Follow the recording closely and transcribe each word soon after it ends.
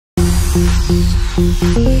Party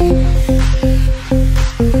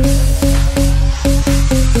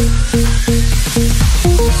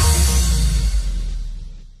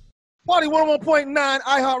 101.9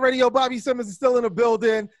 iHeartRadio. Bobby Simmons is still in the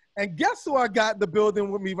building. And guess who I got in the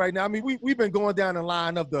building with me right now? I mean, we've been going down the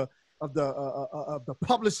line of the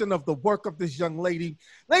publishing of the work of this young lady.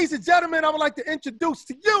 Ladies and gentlemen, I would like to introduce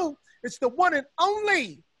to you, it's the one and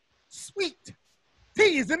only Sweet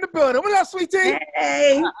T is in the building. What's up, Sweet T?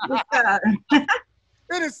 Hey, what's up?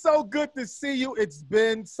 It is so good to see you. It's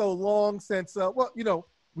been so long since,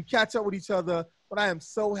 we catch up with each other, but I am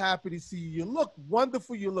so happy to see you. You look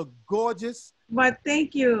wonderful. You look gorgeous. But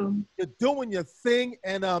thank you. You're doing your thing.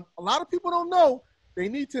 And a lot of people don't know. They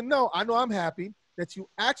need to know. I know I'm happy that you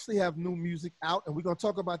actually have new music out, and we're going to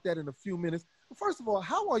talk about that in a few minutes. But first of all,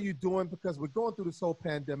 how are you doing? Because we're going through this whole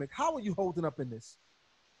pandemic. How are you holding up in this?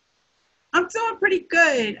 I'm doing pretty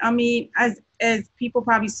good. I mean, as people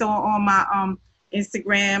probably saw on my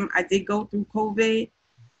Instagram, I did go through COVID.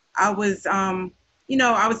 I was, I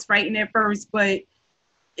was frightened at first, but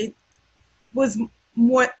it was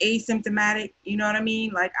more asymptomatic. You know what I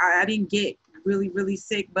mean? Like I didn't get really, really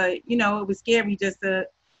sick, but it was scary just to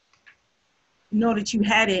know that you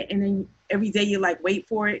had it, and then every day you like wait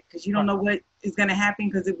for it because you don't know what is going to happen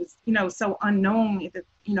because it was, so unknown.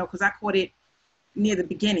 Because I caught it near the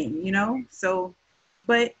beginning, so,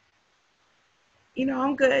 but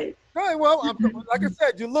I'm good. All right, well, like I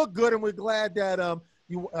said, you look good, and we're glad that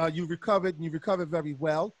you recovered, and you recovered very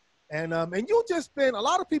well. And you've just been, a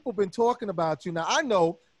lot of people been talking about you. Now, I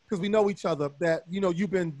know, because we know each other, that,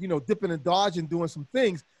 you've been, dipping and dodging, doing some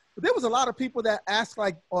things. But there was a lot of people that asked,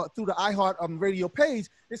 like, through the iHeartRadio page,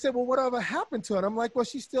 they said, well, whatever happened to her? And I'm like, well,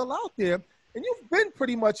 she's still out there. And you've been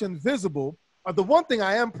pretty much invisible. The one thing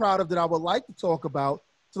I am proud of that I would like to talk about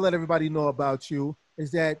to let everybody know about you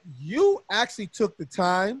is that you actually took the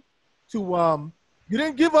time to, you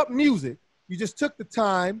didn't give up music. You just took the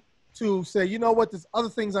time to say, you know what, there's other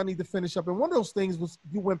things I need to finish up. And one of those things was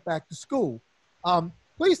you went back to school.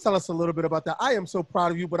 Please tell us a little bit about that. I am so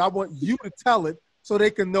proud of you, but I want you to tell it so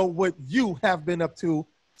they can know what you have been up to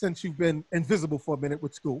since you've been invisible for a minute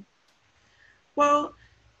with school. Well,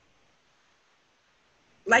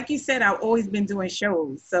 like you said, I've always been doing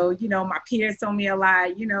shows. So, my peers told me a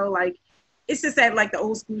lot, like, it's just that like the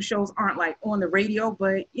old school shows aren't like on the radio,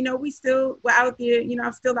 but, we're out there,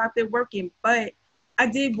 I'm still out there working, but I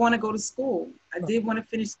did want to go to school. I did want to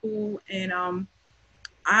finish school. And I'm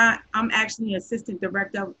actually assistant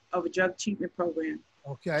director of a drug treatment program.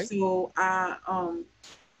 Okay. So,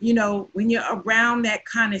 when you're around that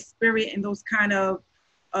kind of spirit and those kind of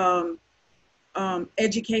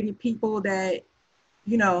educated people that,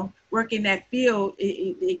 work in that field,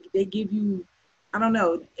 they give you, I don't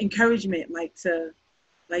know, encouragement, like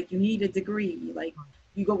you need a degree. Like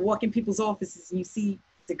you go walk in people's offices and you see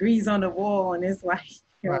degrees on the wall, and it's like,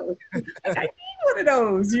 I need one of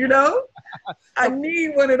those, I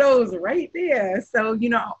need one of those right there. So,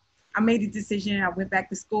 I made a decision. I went back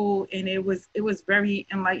to school, and it was very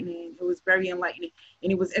enlightening. It was very enlightening,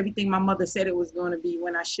 and it was everything my mother said it was going to be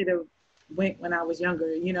when I should have went when I was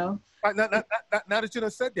younger. Right, now that you done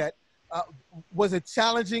said that, was it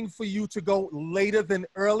challenging for you to go later than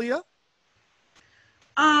earlier?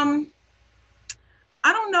 I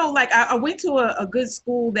don't know. Like I went to a good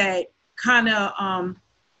school that kind of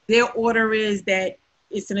their order is that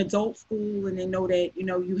it's an adult school, and they know that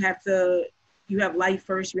you have life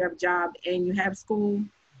first, you have a job, and you have school.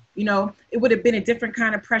 It would have been a different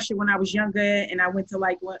kind of pressure when I was younger, and I went to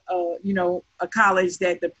like a college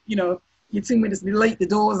that you're 2 minutes late, the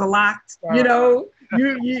doors are locked. You're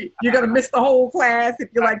gonna miss the whole class if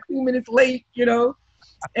you're like 2 minutes late.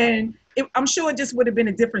 And I'm sure it just would have been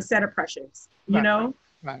a different set of pressures. Right.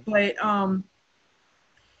 But I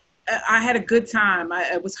had a good time.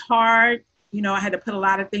 It was hard. I had to put a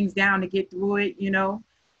lot of things down to get through it.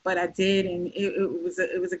 But I did, and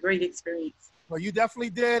it was a great experience. Well, you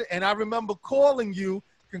definitely did, and I remember calling you,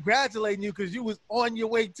 congratulating you, because you was on your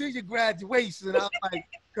way to your graduation. And I was like,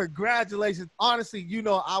 congratulations. Honestly,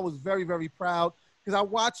 I was very, very proud because I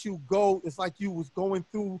watched you go. It's like you was going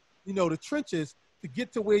through, the trenches to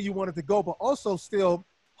get to where you wanted to go, but also still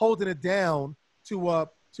holding it down to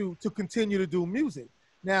continue to do music.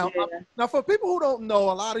 Now, now for people who don't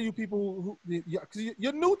know, a lot of you people because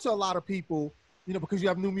you're new to a lot of people, because you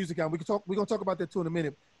have new music out. We're gonna talk about that too in a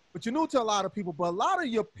minute. But you're new to a lot of people. But a lot of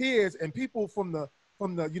your peers and people from the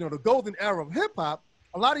the golden era of hip hop,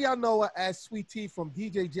 a lot of y'all know her as Sweet T from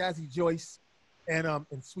DJ Jazzy Joyce and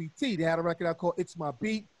Sweet T. They had a record out called It's My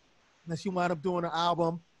Beat. And she wound up doing an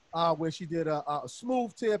album where she did a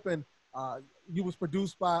smooth tip, and you was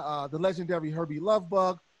produced by the legendary Herbie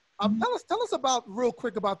Lovebug. Tell us about real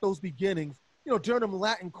quick about those beginnings. You know, during them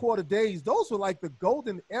Latin Quarter days, those were like the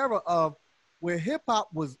golden era of where hip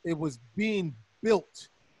hop was being built.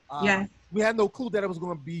 Yes. We had no clue that it was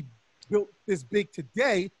going to be built this big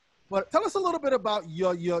today. But tell us a little bit about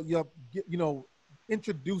your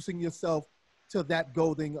introducing yourself to that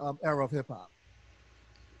golden era of hip hop.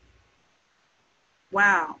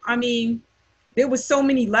 Wow. I mean, there was so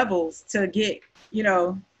many levels to get,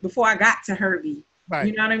 before I got to Herbie. Right.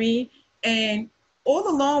 You know what I mean? And all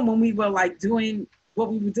along when we were like doing what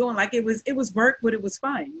we were doing, like it was work, but it was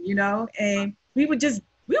fun, and we were just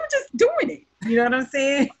doing it. You know what I'm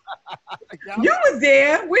saying? You was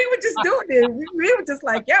there. We were just doing it. We were just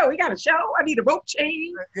like, yo, we got a show. I need a rope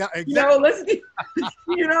chain. Yeah, exactly. Let's get,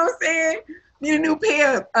 you know what I'm saying? Need a new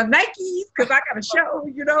pair of Nikes because I got a show,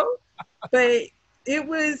 But it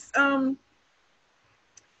was, wow.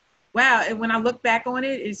 And when I look back on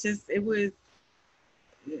it, it's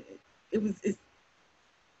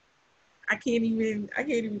I can't even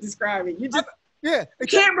describe it. You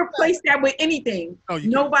can't replace that with anything. Oh,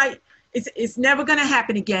 nobody. It's never gonna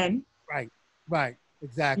happen again. Right,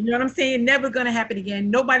 exactly. You know what I'm saying? Never gonna happen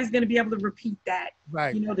again. Nobody's gonna be able to repeat that.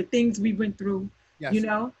 Right. The things we went through.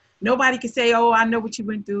 Yes. Nobody can say, "Oh, I know what you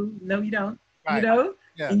went through." No, you don't. Right.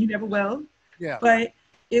 Yeah. And you never will. Yeah. But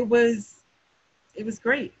it was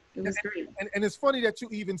great. It was great. And it's funny that you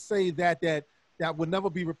even say that will never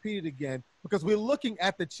be repeated again, because we're looking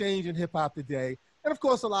at the change in hip hop today. And of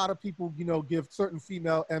course, a lot of people, give certain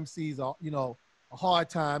female MCs, a hard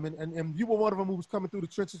time. And you were one of them who was coming through the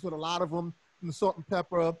trenches with a lot of them, from the Salt and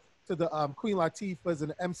Pepper to the Queen Latifahs and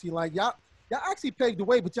the MC Light. Y'all actually paved the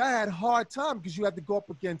way, but y'all had a hard time because you had to go up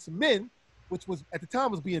against men, which was at the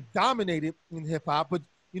time was being dominated in hip hop, but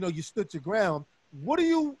you stood your ground. What do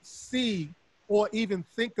you see or even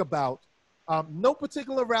think about? No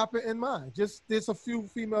particular rapper in mind, just there's a few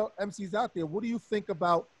female MCs out there. What do you think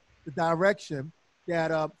about the direction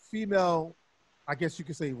that female, I guess you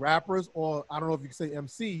could say rappers, or I don't know if you could say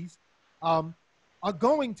MCs, are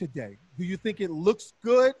going today? Do you think it looks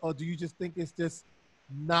good, or do you just think it's just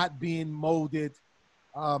not being molded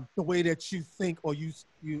the way that you think or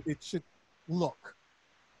it should look?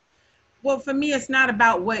 Well, for me, it's not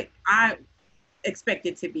about what I expect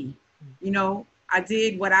it to be. I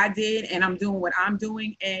did what I did, and I'm doing what I'm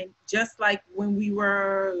doing. And just like when we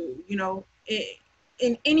were,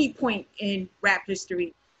 in any point in rap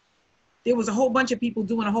history, there was a whole bunch of people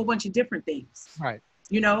doing a whole bunch of different things. Right.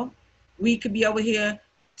 We could be over here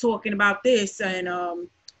talking about this, and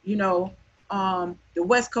the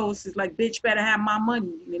West Coast is like, bitch, better have my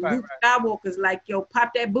money. And Luke Skywalker's like, yo,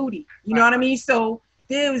 pop that booty. You know what I mean? So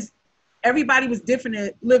everybody was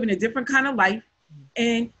different, living a different kind of life,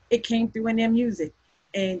 and it came through in their music.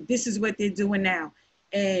 And this is what they're doing now.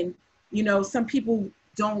 And some people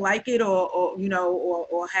don't like it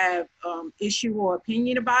or have issue or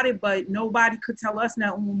opinion about it, but nobody could tell us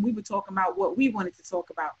nothing when we were talking about what we wanted to talk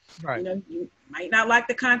about. Right. You might not like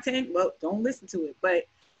the content, well, don't listen to it. But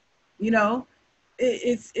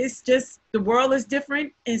it's just the world is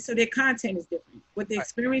different, and so their content is different. What they're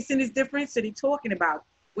experiencing is different, so they're talking about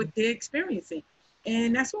what they're experiencing,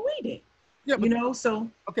 and that's what we did. Yeah, but, so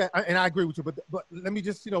okay, and I agree with you, but let me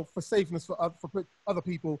just for safeness for other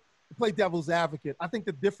people, to play devil's advocate. I think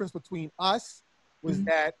the difference between us was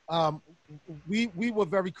that we were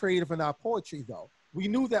very creative in our poetry, though. We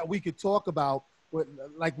knew that we could talk about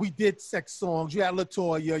like we did sex songs. You had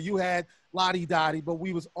LaToya, you had Lottie Dottie, but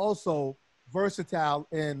we was also versatile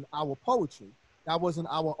in our poetry. That wasn't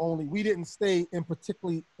our only. We didn't stay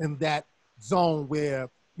particularly in that zone where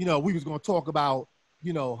we was going to talk about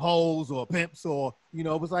hoes or pimps, or it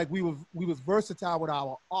was like we was versatile with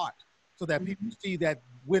our art, so that people see that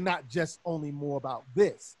we're not just only more about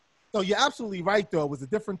this. So you're absolutely right, though. It was a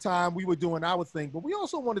different time. We were doing our thing, but we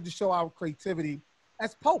also wanted to show our creativity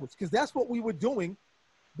as poets, because that's what we were doing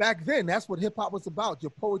back then. That's what hip hop was about, your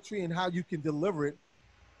poetry and how you can deliver it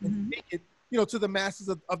and speak it, to the masses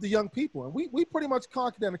of the young people. And we pretty much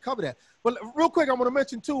conquered that and covered that. But real quick, I want to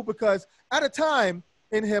mention too, because at a time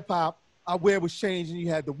in hip hop where it was changing, you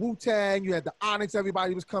had the Wu-Tang, you had the Onyx,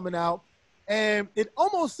 everybody was coming out, and it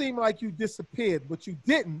almost seemed like you disappeared, but you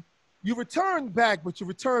didn't. You returned back, but you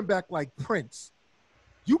returned back like Prince.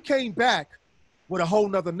 You came back with a whole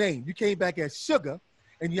nother name. You came back as Sugar,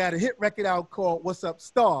 and you had a hit record out called What's Up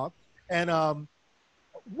Star. And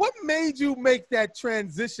what made you make that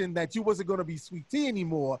transition that you wasn't going to be Sweet Tea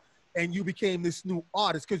anymore, and you became this new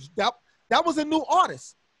artist? Because that was a new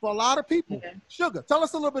artist for a lot of people. Yeah. Sugar, tell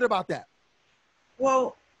us a little bit about that.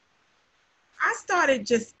 Well, I started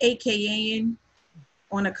just AKAing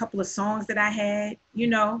on a couple of songs that I had,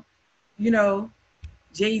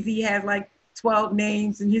 Jay-Z has like 12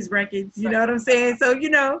 names in his records. You know what I'm saying? So you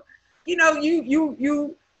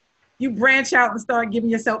branch out and start giving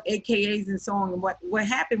yourself AKAs and so on. And what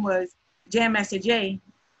happened was Jam Master Jay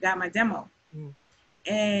got my demo.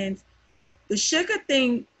 And the sugar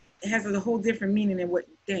thing has a whole different meaning than what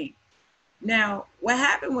you think. Now, what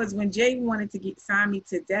happened was when Jay wanted to sign me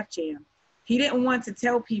to Def Jam, he didn't want to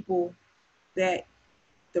tell people that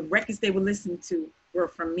the records they were listening to were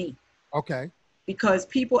from me. Okay. Because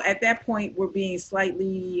people at that point were being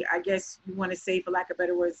slightly, I guess you want to say, for lack of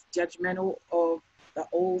better words, judgmental of the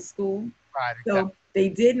old school. Right. Exactly. So he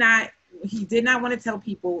did not want to tell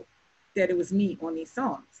people that it was me on these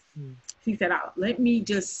songs. He said, let me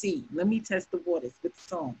just see. Let me test the waters with the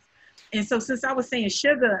songs. And so since I was saying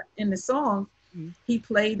sugar in the song, he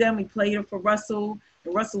played them. He played them for Russell.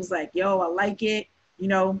 And Russell was like, yo, I like it. You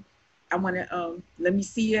know, I want to, let me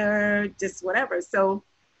see her, just whatever. So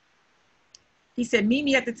he said, meet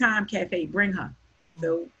me at the Time Cafe, bring her.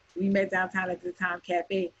 So we met downtown at the Time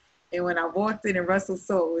Cafe. And when I walked in and Russell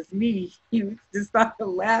saw it was me, he just started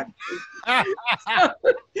laughing.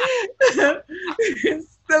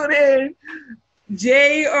 So then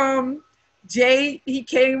Jay, he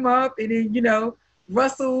came up and then, you know,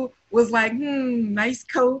 Russell was like, nice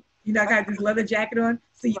coat. You know, I got this leather jacket on.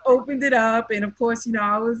 So he opened it up. And of course, you know,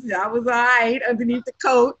 I was all right underneath the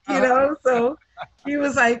coat, you know. So he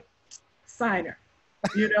was like, sign her,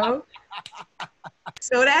 you know.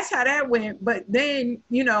 So that's how that went. But then,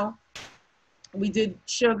 you know, we did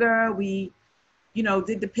Sugar. We, you know,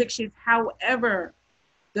 did the pictures. However,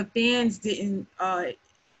 the fans didn't,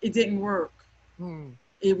 it didn't work.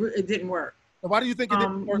 It didn't work. Why do you think it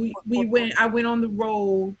didn't work? I went on the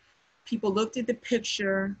road. People looked at the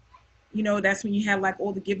picture. You know, that's when you had like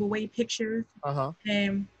all the giveaway pictures.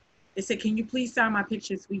 And they said, can you please sign my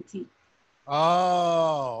picture, Sweet Tea?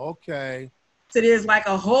 Oh, okay. So there's like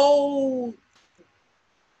a whole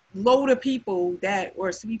load of people that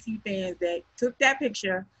were Sweet Tea fans that took that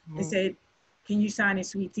picture and said, can you sign it,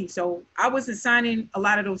 Sweet Tea? So I wasn't signing a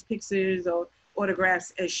lot of those pictures or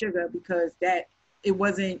autographs as Sugar because that it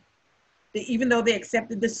wasn't, even though they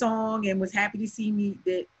accepted the song and was happy to see me,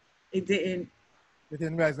 that it didn't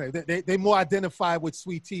resonate. They more identify with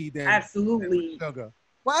Sweet Tea than absolutely Sugar.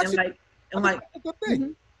 Well, actually, and like that's a good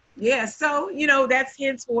thing. Yeah, so you know that's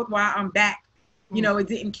henceforth why I'm back. You know, it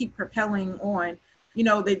didn't keep propelling on. You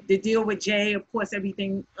know, the deal with Jay, of course,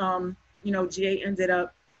 everything. You know, Jay ended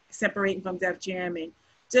up separating from Def Jam, and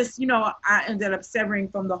just you know, I ended up severing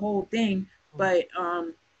from the whole thing. But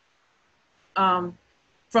from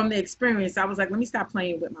the experience, I was like, let me stop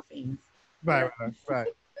playing with my fans. Right.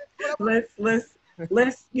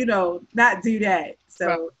 let's you know not do that. So.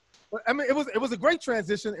 Right. Well, I mean, it was a great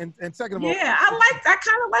transition, and second of all, I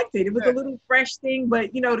kind of liked it. It was a little fresh thing,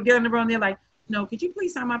 but you know, to get on the road, they're like, no, could you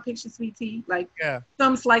please sign my picture, Sweet Tea? Like,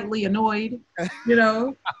 some slightly annoyed, you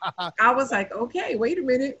know. I was like, okay, wait a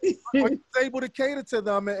minute. Are you able to cater to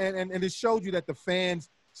them, and it showed you that the fans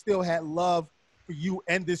still had love for you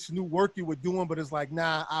and this new work you were doing, but it's like,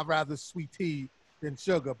 nah, I'd rather Sweet Tea than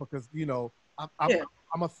Sugar because you know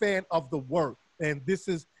I'm a fan of the work, and this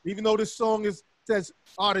is even though this song says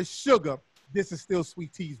artist Sugar, this is still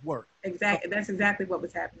Sweet Tea's work. Exactly. That's exactly what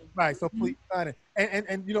was happening. Right. So please sign it.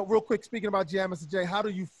 And you know, real quick, speaking about Jam Master Jay, how do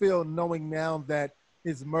you feel knowing now that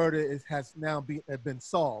his murder has now been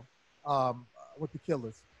solved with the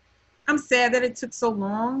killers? I'm sad that it took so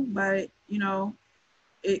long, but you know,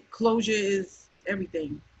 closure is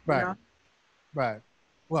everything. Right. You know? Right.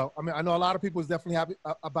 Well, I mean, I know a lot of people is definitely happy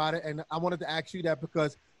about it, and I wanted to ask you that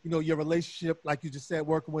because you know your relationship, like you just said,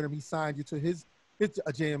 working with him, he signed you to his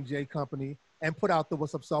JMJ company and put out the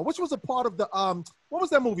What's Up song, which was a part of the what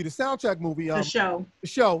was that movie? The soundtrack movie. The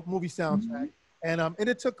show movie soundtrack, and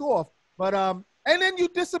it took off. But and then you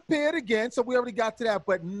disappeared again, so we already got to that.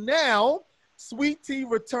 But now Sweet Tea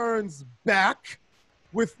returns back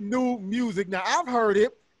with new music. Now I've heard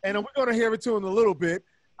it, and we're gonna hear it too in a little bit.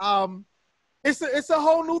 It's a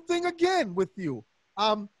whole new thing again with you.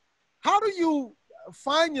 How do you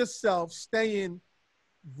find yourself staying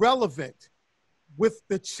relevant with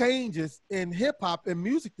the changes in hip hop and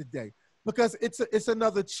music today? Because it's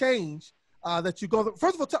another change that you go through.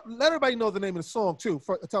 First of all, let everybody know the name of the song too.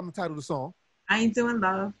 Tell them the title of the song. I Ain't Doing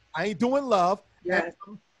Love. I Ain't Doing Love. Yes.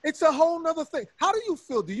 And, it's a whole nother thing. How do you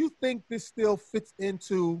feel? Do you think this still fits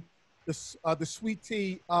into the Sweet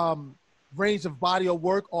Tea range of body of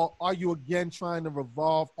work, or are you again trying to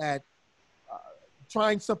revolve at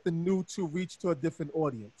trying something new to reach to a different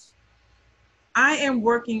audience? I am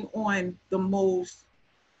working on the most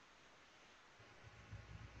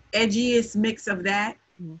edgiest mix of that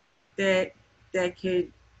that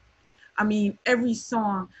could. I mean, every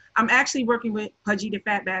song. I'm actually working with Pudgy the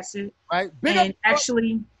Fat Bastard. Right. Big and up.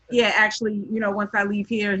 actually, you know, once I leave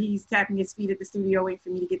here, he's tapping his feet at the studio waiting for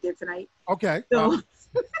me to get there tonight. Okay. So,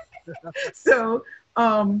 so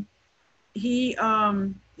he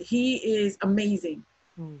is amazing.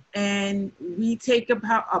 And we take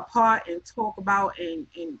apart and talk about and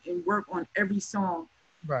work on every song.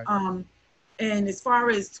 Right. And as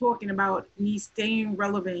far as talking about me staying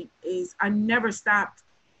relevant is I never stopped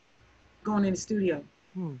going in the studio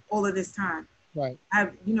all of this time. Right. I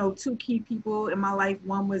have, you know, two key people in my life.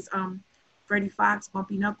 One was Freddie Fox,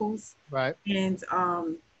 Bumpy Knuckles. Right. And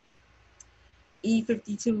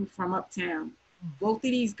E52 from Uptown. Both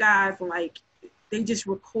of these guys were like, they just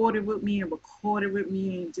recorded with me and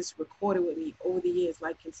just recorded with me over the years,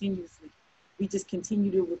 like continuously. We just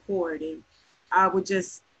continue to record, and I would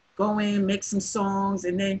just go in, make some songs,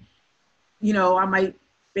 and then, you know, I might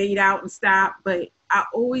fade out and stop, but I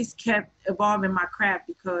always kept evolving my craft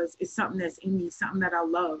because it's something that's in me, something that I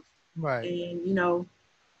love. Right. And, you know,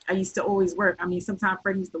 I used to always work. I mean, sometimes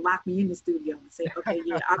Freddie used to lock me in the studio and say, okay,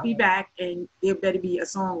 yeah, I'll be back, and there better be a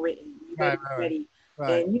song written. You better be ready.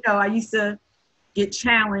 Right. And, you know, I used to get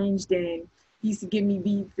challenged, and he used to give me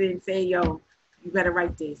beats and say, yo, you better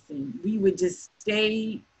write this. And we would just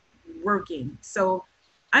stay working. So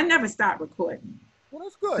I never stopped recording. Well,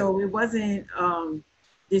 that's good. So it wasn't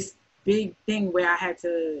this big thing where I had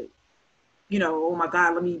to, you know, oh my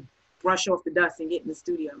God, let me brush off the dust and get in the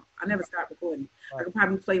studio. I never stopped recording. Right. I could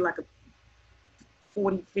probably play like a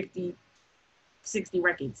 40, 50, 60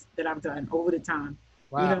 records that I've done over the time.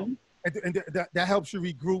 Wow. You know? And that helps you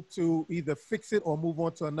regroup to either fix it or move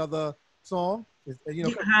on to another song? You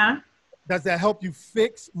know, does that help you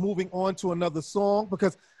fix moving on to another song?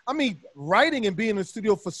 Because, I mean, writing and being in the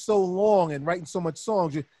studio for so long and writing so much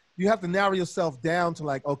songs, you have to narrow yourself down to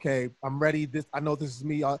like, okay, I'm ready. I know this is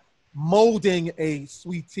me molding a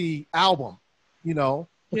Sweet Tea album, you know?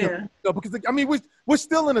 Because, yeah. You know, because I mean, we're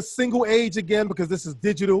still in a single age again because this is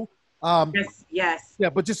digital. Yes. Yeah,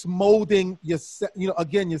 but just molding your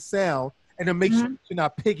sound, and then make sure you're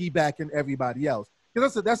not piggybacking everybody else.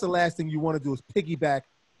 Because that's the last thing you want to do is piggyback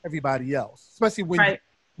everybody else, especially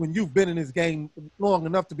when you've been in this game long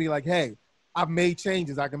enough to be like, hey, I've made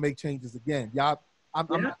changes, I can make changes again. Y'all, I'm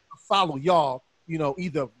not gonna follow y'all. You know,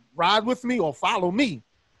 either ride with me or follow me.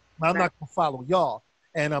 I'm not gonna follow y'all.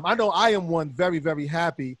 And I know I am one very, very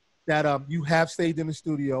happy that you have stayed in the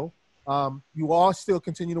studio. You are still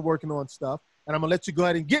continuing working on stuff, and I'm gonna let you go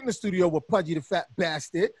ahead and get in the studio with Pudgy the Fat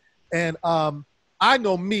Bastard. And I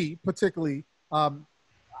know me particularly,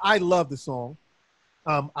 I love the song.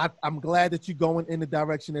 I'm glad that you're going in the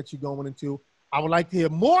direction that you're going into. I would like to hear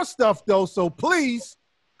more stuff though, so please.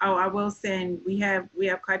 Oh, I will send. We have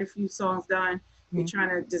quite a few songs done. We're trying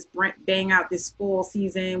to just bang out this fall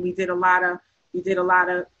season. We did a lot of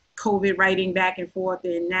COVID writing back and forth,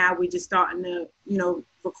 and now we're just starting to, you know,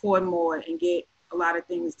 record more and get a lot of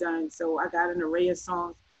things done. So I got an array of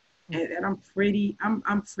songs, and I'm pretty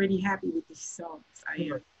happy with these songs. I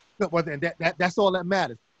am. Well, then that's all that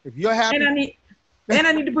matters. If you're happy, and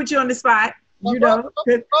I need to put you on the spot, you know,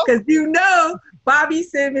 because you know Bobby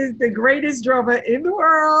Simmons, the greatest drummer in the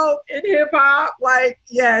world in hip hop. Like,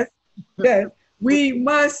 yes, we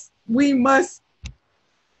must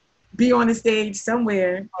be on the stage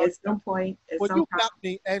somewhere at some point. You got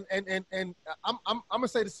me, and I'm gonna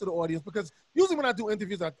say this to the audience because usually when I do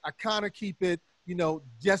interviews, I kind of keep it, you know,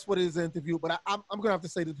 just what it is an interview. But I'm gonna have to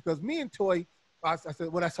say this because me and Toy, I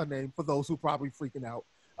said, well, that's her name for those who probably freaking out.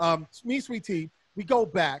 Me, Sweet Tea, we go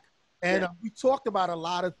back and we talked about a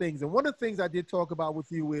lot of things. And one of the things I did talk about with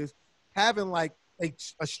you is having like a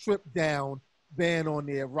stripped down band on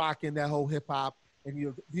there, rocking that whole hip hop, and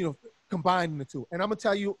you know, combining the two. And I'm gonna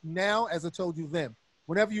tell you now, as I told you then,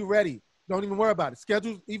 whenever you're ready, don't even worry about it.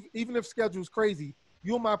 Schedules, even if schedule's crazy,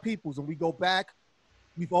 you're my peoples, and we go back.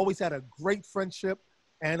 We've always had a great friendship,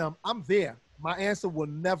 and I'm there. My answer will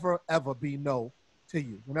never ever be no to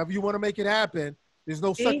you. Whenever you want to make it happen, there's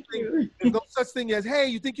no such thing. There's no such thing as, hey,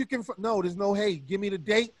 you think you can? No, there's no hey. Give me the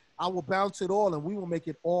date. I will bounce it all, and we will make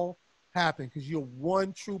it all happen because you're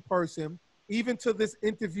one true person. Even to this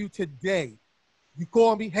interview today, you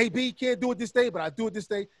call me, hey, B, can't do it this day, but I do it this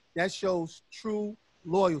day. That shows true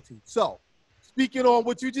loyalty. So, speaking on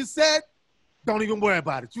what you just said, don't even worry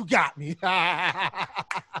about it. You got me.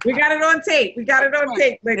 We got it on tape. We got it on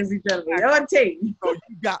tape, ladies and gentlemen. On tape. So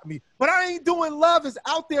you got me. But I Ain't Doing Love is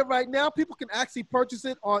out there right now. People can actually purchase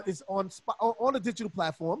it on the digital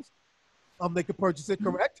platforms. They can purchase it,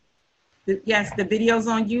 correct? Yes, the video's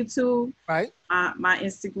on YouTube. Right. My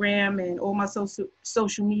Instagram and all my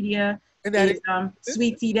social media. And that is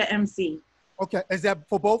Sweet Tea the MC. Okay. Is that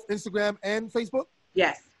for both Instagram and Facebook?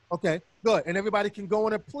 Yes. Okay, good. And everybody can go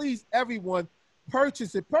on it. Please, everyone,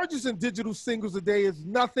 purchase it. Purchasing digital singles a day is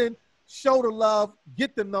nothing. Show the love.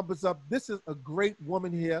 Get the numbers up. This is a great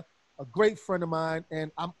woman here, a great friend of mine,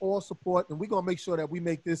 and I'm all support. And we're going to make sure that we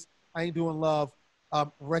make this I Ain't Doing Love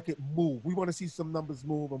record move. We want to see some numbers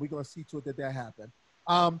move, and we're going to see to it that that happen.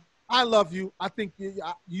 I love you. I think,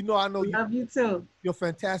 I know you. Love you too. You're a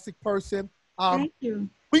fantastic person. Thank you.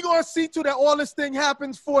 We're going to see to that all this thing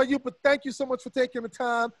happens for you, but thank you so much for taking the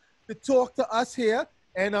time to talk to us here.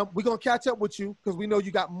 And we're going to catch up with you because we know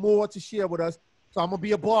you got more to share with us. So I'm going to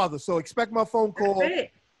be a bother. So expect my phone call. That's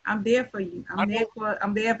it. I'm there for you. I'm there for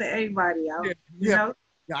everybody. You know?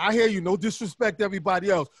 Yeah, I hear you. No disrespect to everybody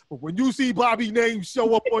else. But when you see Bobby's name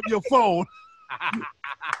show up on your phone.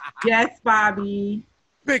 Yes, Bobby.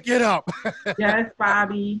 Pick it up. Yes,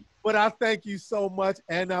 Bobby. But I thank you so much.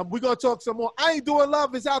 And we're going to talk some more. I Ain't Doing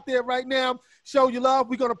Love is out there right now. Show you love.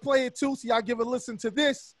 We're going to play it too. So y'all give a listen to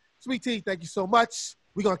this. Sweet Tea, thank you so much.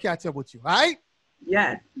 We're going to catch up with you. All right?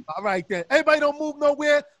 Yes. All right, then. Everybody don't move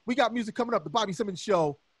nowhere. We got music coming up. The Bobby Simmons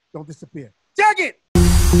Show. Don't disappear. Check it.